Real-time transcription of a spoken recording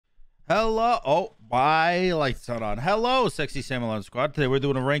Hello. Oh, my lights not on. Hello, sexy Samurai squad. Today we're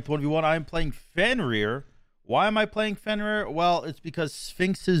doing a ranked 1v1. I'm playing Fenrir. Why am I playing Fenrir? Well, it's because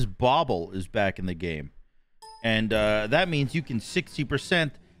Sphinx's Bauble is back in the game. And that means you can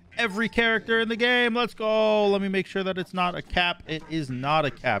 60% every character in the game. Let's go. Let me make sure that it's not a cap. It is not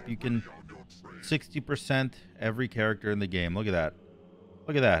a cap. You can 60% every character in the game. Look at that.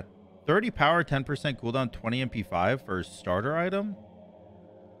 Look at that. 30 power, 10% cooldown, 20 MP5 for a starter item.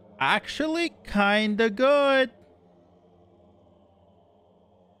 Actually, kind of good.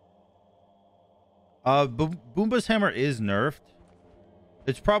 Boomba's hammer is nerfed.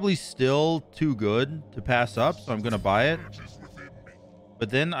 It's probably still too good to pass up, so I'm going to buy it. But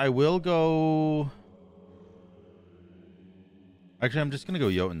then I will go... Actually, I'm just going to go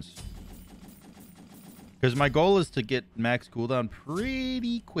Jotuns. Because my goal is to get max cooldown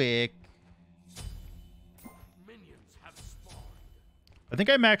pretty quick. I think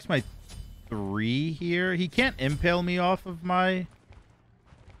I maxed my 3 here. He can't impale me off of my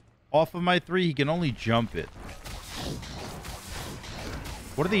 3. He can only jump it.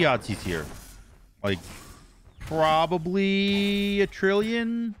 What are the odds he's here? Like, probably a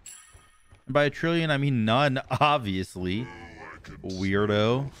trillion. And by a trillion, I mean none, obviously.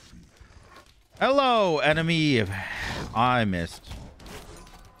 Weirdo. Hello, enemy. I missed.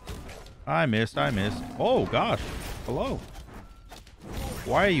 I missed. Oh, gosh. Hello.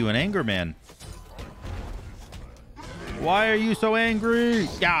 Why are you an anger man? Why are you so angry?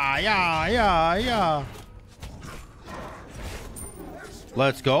 Yeah.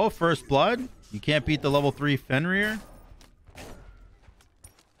 Let's go. First blood. You can't beat the level 3 Fenrir.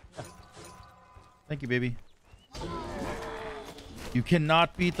 Thank you, baby. You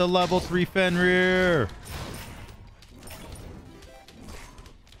cannot beat the level 3 Fenrir.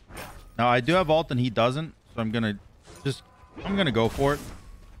 Now, I do have ult and he doesn't. So I'm going to go for it.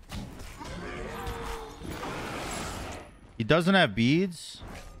 He doesn't have beads.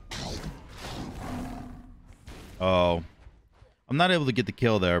 Oh. I'm not able to get the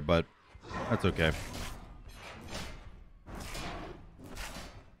kill there, but that's okay.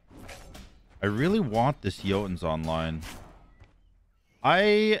 I really want this Jotuns online.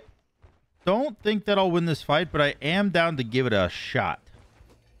 I don't think that I'll win this fight, but I am down to give it a shot.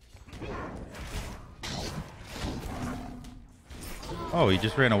 Oh, he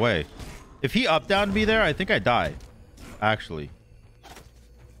just ran away. If he up down me there, I think I die. Actually.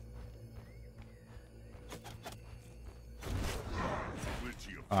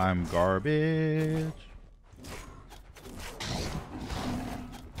 I'm garbage.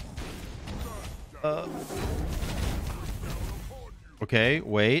 Okay,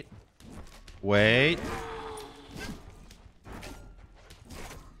 wait.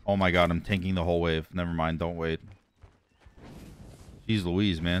 Oh my god, I'm tanking the whole wave. Never mind, don't wait. Jeez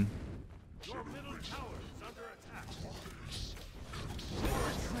Louise, man.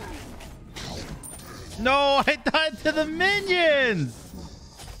 No, I died to the minions.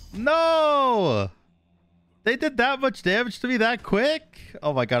 No. They did that much damage to me that quick?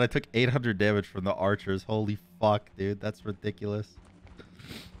 Oh my god, I took 800 damage from the archers. Holy fuck, dude. That's ridiculous.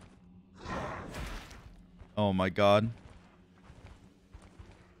 Oh my god.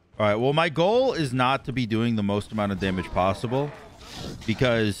 All right, well, my goal is not to be doing the most amount of damage possible.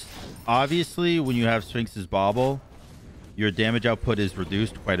 Because obviously when you have Sphinx's Bauble, your damage output is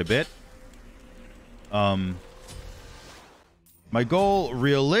reduced quite a bit. My goal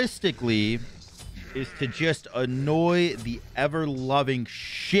realistically is to just annoy the ever-loving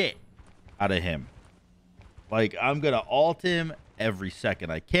shit out of him. Like, I'm gonna ult him every second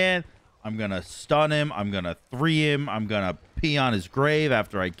I can. I'm gonna stun him. I'm gonna 3 him. I'm gonna pee on his grave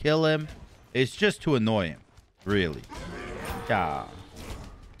after I kill him. It's just to annoy him, really. Yeah.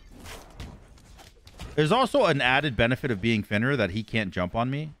 There's also an added benefit of being Fenrir that he can't jump on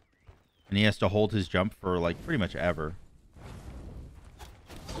me. And he has to hold his jump for, like, pretty much ever.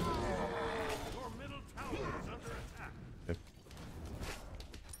 Okay.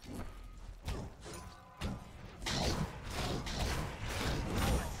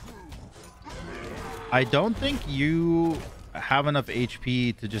 I don't think you have enough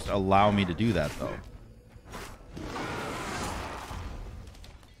HP to just allow me to do that, though.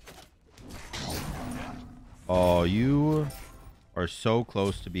 Oh, you are so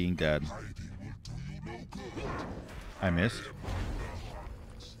close to being dead. I missed.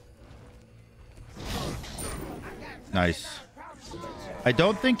 Nice. I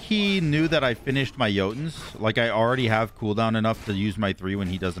don't think he knew that I finished my Jotuns. Like, I already have cooldown enough to use my 3 when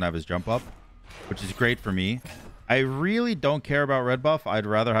he doesn't have his jump up, which is great for me. I really don't care about red buff. I'd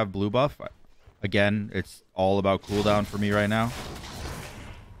rather have blue buff. Again, it's all about cooldown for me right now.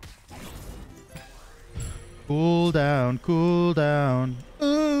 Cool down, cool down.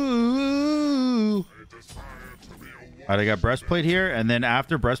 Ooh. All right, I got breastplate here, and then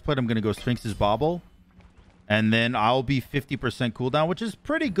after breastplate, I'm gonna go Sphinx's Bauble, and then I'll be 50% cooldown, which is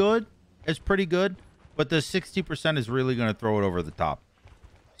pretty good. It's pretty good, but the 60% is really gonna throw it over the top.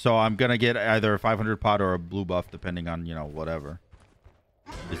 So I'm gonna get either a 500 pot or a blue buff, depending on, you know, whatever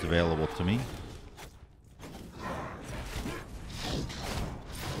is available to me.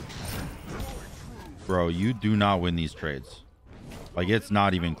 Bro, you do not win these trades. Like, it's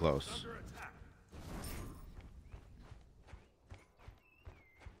not even close.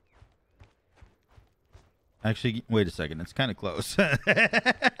 Actually, wait a second. It's kind of close. But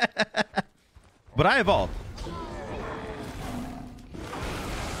I evolved.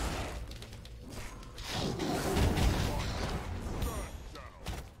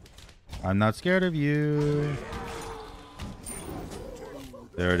 I'm not scared of you.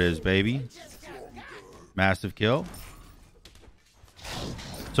 There it is, baby. Massive kill.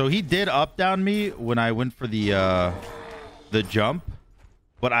 So he did up down me when I went for the jump,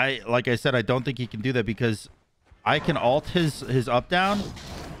 but like I said, I don't think he can do that because I can ult his up down,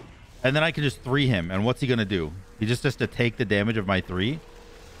 and then I can just 3 him. And what's he gonna do? He just has to take the damage of my 3.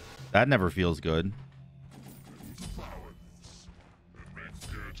 That never feels good.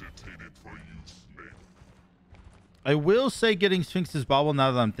 I will say getting Sphinx's Bauble,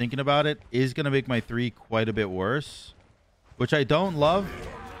 now that I'm thinking about it, is going to make my 3 quite a bit worse, which I don't love.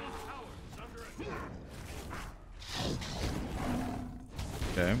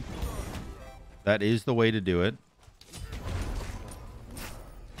 Okay. That is the way to do it.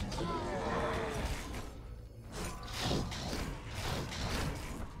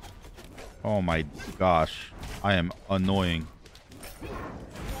 Oh my gosh. I am annoying.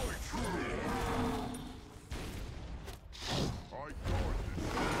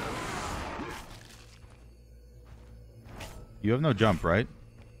 You have no jump, right?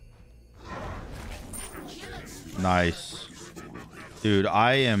 Nice. Dude,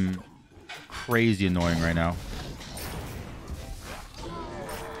 I am crazy annoying right now.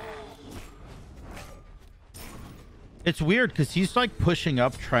 It's weird because he's like pushing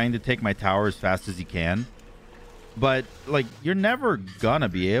up, trying to take my tower as fast as he can. But like, you're never gonna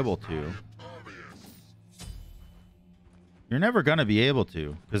be able to. You're never gonna be able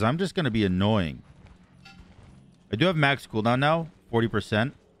to, because I'm just gonna be annoying. I do have max cooldown now,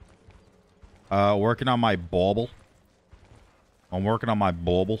 40%. Working on my bauble. I'm working on my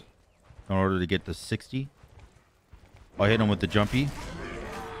bauble in order to get to 60. I'll hit him with the jumpy.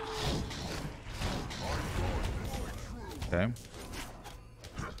 Okay.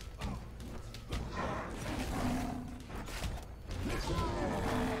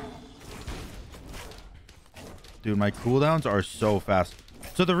 Dude, my cooldowns are so fast.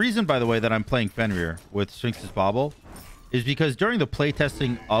 So the reason, by the way, that I'm playing Fenrir with Sphinx's Bauble is because during the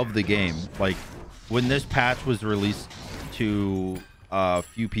playtesting of the game, like when this patch was released to a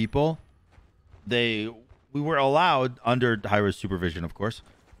few people, we were allowed, under high-risk supervision, of course,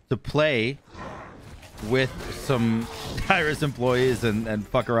 to play with some high-risk employees and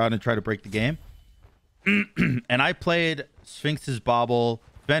fuck around and try to break the game. And I played Sphinx's Bauble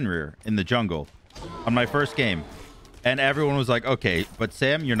Fenrir in the jungle on my first game. And everyone was like, okay, but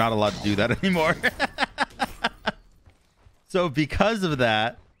Sam, you're not allowed to do that anymore. So because of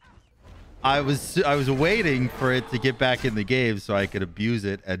that, I was waiting for it to get back in the game so I could abuse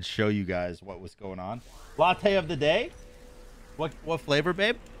it and show you guys what was going on. Latte of the day? What flavor,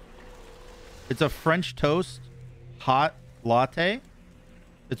 babe? It's a French toast hot latte.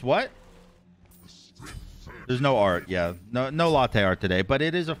 It's what? There's no art. Yeah, no latte art today, but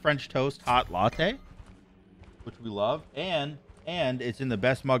it is a French toast hot latte, which we love, and it's in the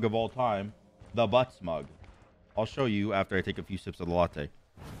best mug of all time, the Butts mug. I'll show you after I take a few sips of the latte.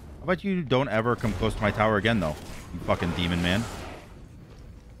 How about you don't ever come close to my tower again, though, you fucking demon man.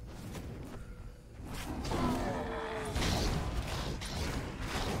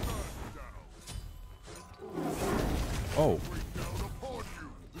 Oh.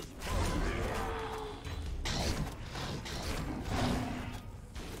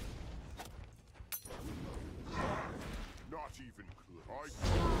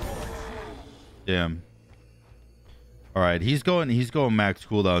 Damn. All right, he's going max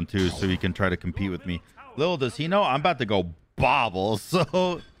cooldown too, so he can try to compete with me. Little does he know, I'm about to go bobble.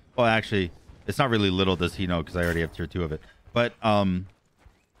 So, well, actually, it's not really little does he know because I already have tier 2 of it. But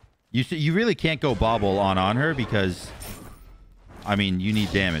you really can't go bobble on her because, I mean, you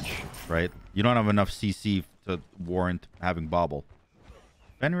need damage, right? You don't have enough CC to warrant having bobble.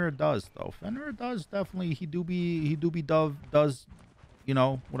 Fenrir does though. Fenrir does definitely. He do be does. You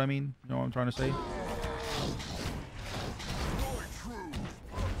know what I mean? You know what I'm trying to say?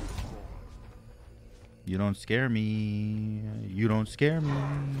 You don't scare me. You don't scare me.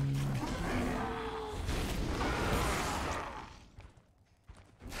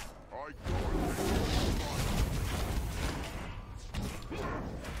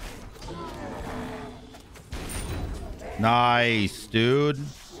 Nice, dude.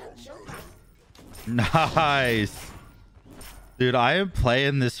 Nice. Dude, I am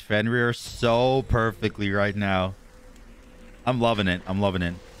playing this Fenrir so perfectly right now. I'm loving it. I'm loving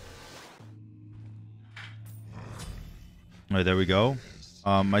it. All right, there we go.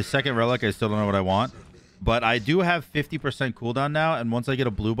 My second relic, I still don't know what I want. But I do have 50% cooldown now. And once I get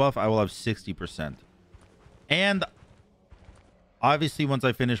a blue buff, I will have 60%. And obviously, once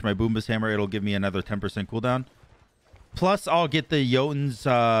I finish my Boomba's Hammer, it'll give me another 10% cooldown. Plus, I'll get the Jotun's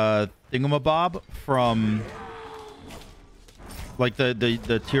thingamabob from like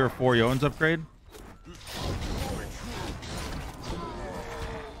the tier 4 Jotun's upgrade.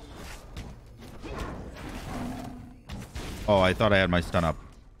 Oh, I thought I had my stun up.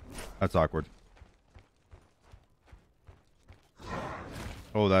 That's awkward.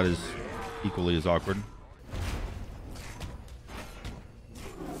 Oh, that is equally as awkward.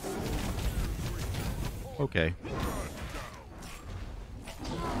 Okay.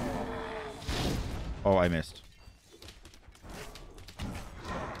 Oh, I missed.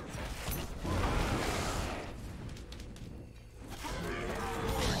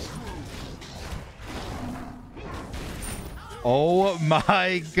 Oh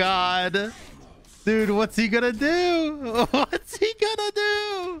my god. Dude, what's he gonna do? What's he gonna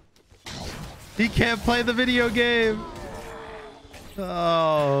do? He can't play the video game.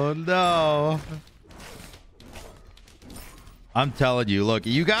 Oh no. I'm telling you, look,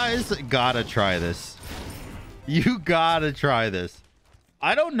 you guys gotta try this. You gotta try this.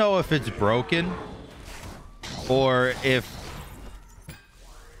 I don't know if it's broken or if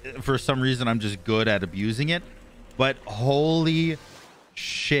for some reason I'm just good at abusing it, but holy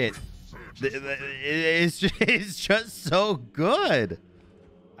shit. It's just so good.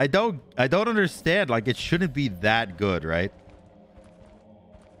 I don't understand. Like, it shouldn't be that good, right?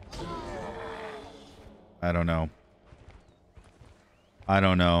 I don't know. I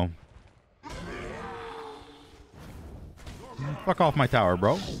don't know. Fuck off my tower,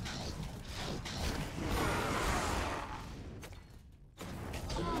 bro.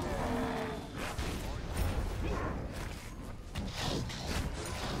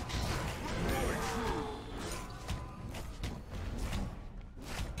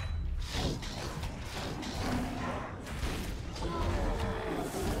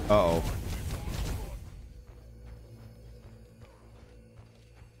 Uh-oh.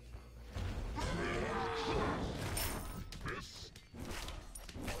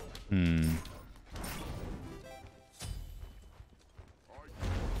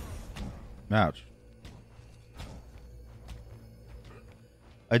 Ouch.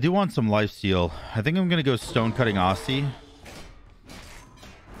 I do want some lifesteal. I think I'm gonna go stone cutting Aussie.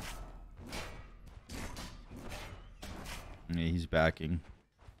 Yeah, he's backing.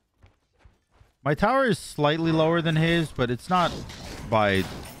 My tower is slightly lower than his, but it's not by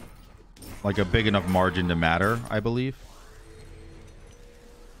like a big enough margin to matter, I believe.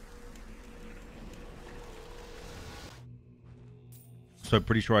 So I'm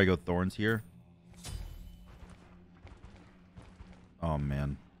pretty sure I go Thorns here. Oh,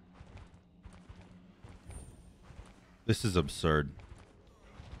 man. This is absurd.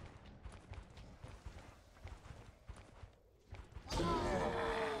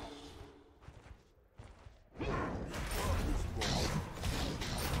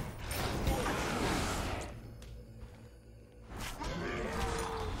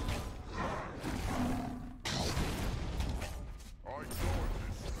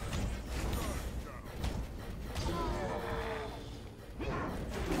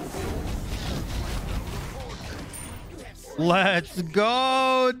 Let's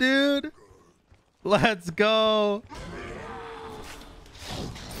go, dude. Let's go.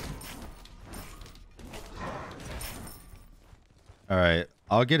 All right.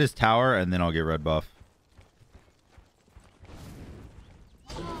 I'll get his tower and then I'll get red buff.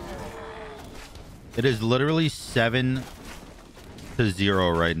 It is literally 7-0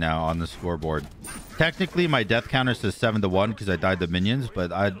 right now on the scoreboard. Technically, my death counter says 7-1 because I died to minions,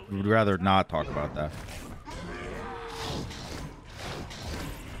 but I'd rather not talk about that.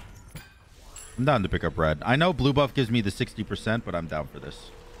 I'm down to pick up red. I know blue buff gives me the 60%, but I'm down for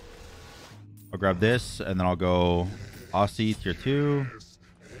this. I'll grab this, and then I'll go Aussie tier 2.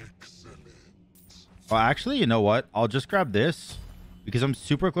 Well, actually, you know what? I'll just grab this because I'm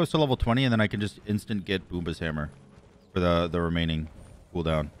super close to level 20, and then I can just instant get Boomba's Hammer for the remaining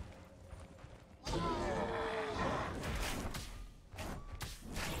cooldown.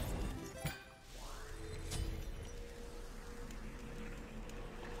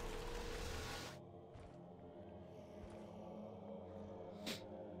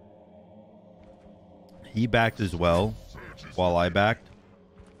 He backed as well while I backed.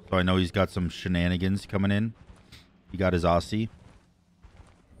 So I know he's got some shenanigans coming in. He got his Aussie.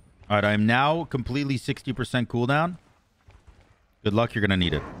 All right, I'm now completely 60% cooldown. Good luck. You're going to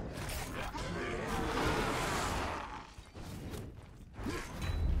need it.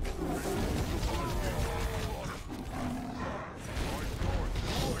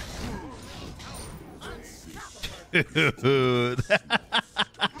 Dude.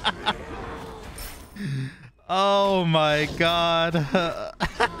 Oh my god.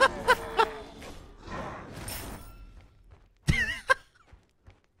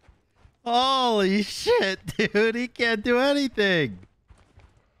 Holy shit, dude. He can't do anything.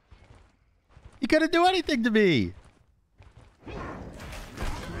 He couldn't do anything to me.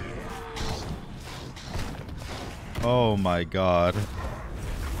 Oh my god.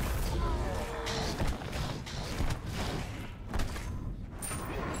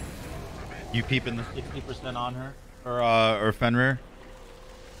 You peeping the 60% on her? Or Fenrir?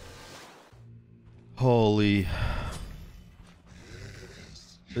 Holy.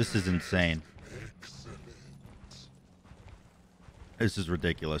 This is insane. This is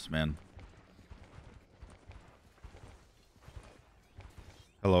ridiculous, man.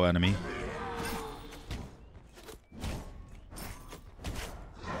 Hello, enemy.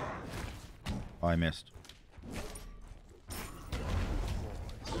 Oh, I missed.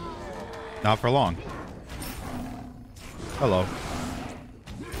 Not for long. Hello.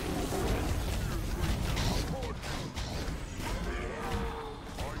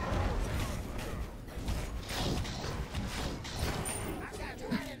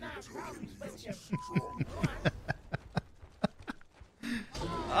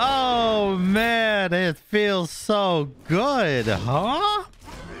 Oh man, it feels so good, huh?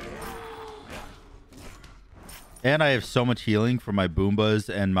 And I have so much healing for my Boombas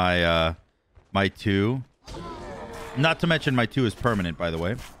and my my 2. Not to mention my 2 is permanent, by the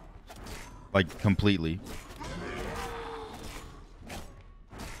way. Like, completely.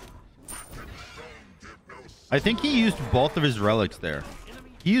 I think he used both of his relics there.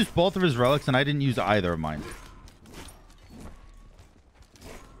 He used both of his relics, and I didn't use either of mine.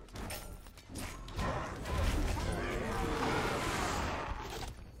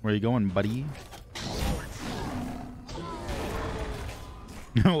 Where are you going, buddy?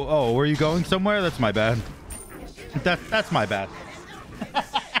 Oh, were you going somewhere? That's my bad. That's my bad.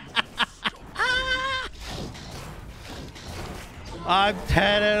 I'm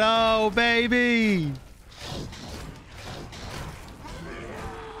 10-0, baby.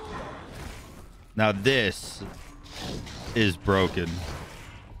 Now this is broken.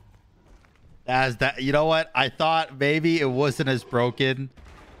 As that, you know what? I thought maybe it wasn't as broken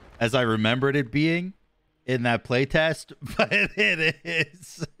as I remembered it being in that playtest, but it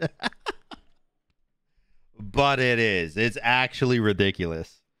is. But it is. It's actually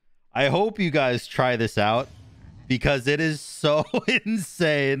ridiculous. I hope you guys try this out because it is so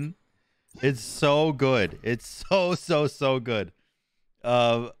insane. It's so good. It's so good.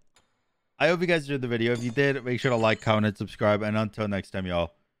 I hope you guys enjoyed the video. If you did, make sure to like, comment, and subscribe. And until next time,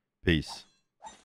 y'all, peace.